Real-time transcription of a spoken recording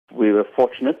we were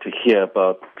fortunate to hear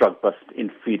about drug bust in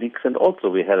Phoenix, and also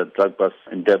we had a drug bust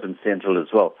in Durban Central as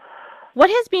well. What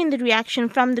has been the reaction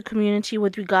from the community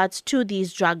with regards to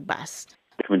these drug busts?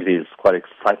 The community is quite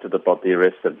excited about the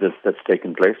arrest that's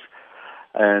taken place.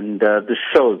 And this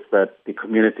shows that the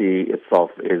community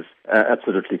itself is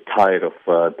absolutely tired of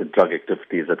the drug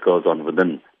activities that goes on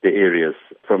within the areas.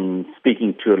 From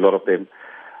speaking to a lot of them,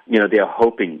 they are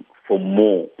hoping for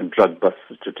more drug busts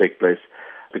to take place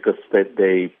because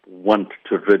they want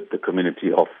to rid the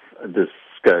community of this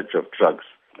scourge of drugs.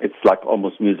 It's like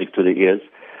almost music to the ears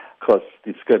because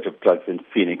the scourge of drugs in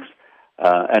Phoenix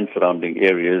and surrounding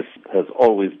areas has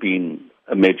always been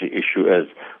a major issue, as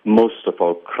most of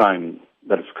our crime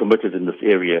that is committed in this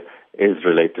area is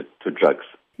related to drugs.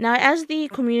 Now, as the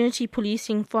Community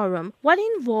Policing Forum, what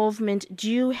involvement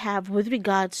do you have with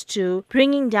regards to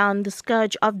bringing down the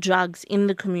scourge of drugs in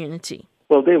the community?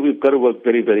 Well, there we've got to work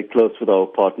very, very close with our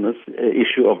partners. The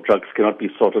issue of drugs cannot be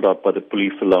sorted out by the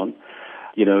police alone.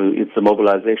 It's a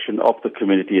mobilization of the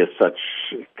community as such,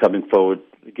 coming forward,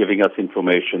 giving us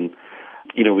information.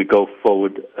 We go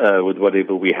forward with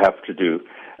whatever we have to do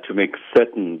to make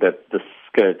certain that the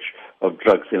scourge of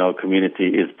drugs in our community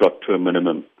is brought to a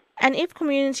minimum. And if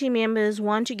community members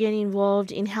want to get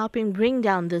involved in helping bring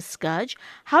down this scourge,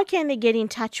 how can they get in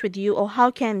touch with you, or how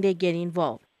can they get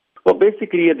involved? Well,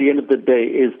 basically, at the end of the day,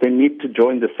 is they need to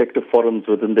join the sector forums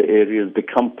within the areas,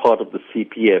 become part of the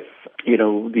CPF.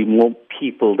 The more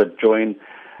people that join,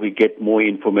 we get more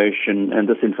information, and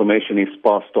this information is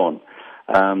passed on.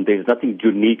 There's nothing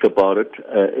unique about it.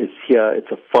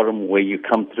 It's a forum where you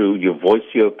come through, you voice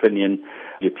your opinion,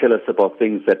 you tell us about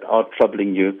things that are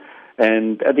troubling you.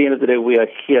 And at the end of the day, we are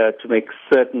here to make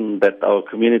certain that our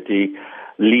community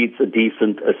leads a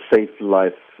decent, a safe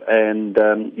life. And,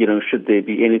 should there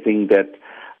be anything that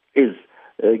is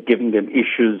giving them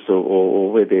issues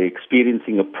or where they're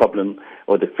experiencing a problem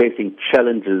or they're facing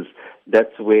challenges,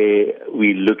 that's where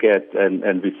we look at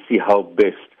and we see how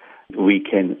best we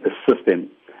can assist them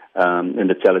in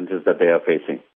the challenges that they are facing.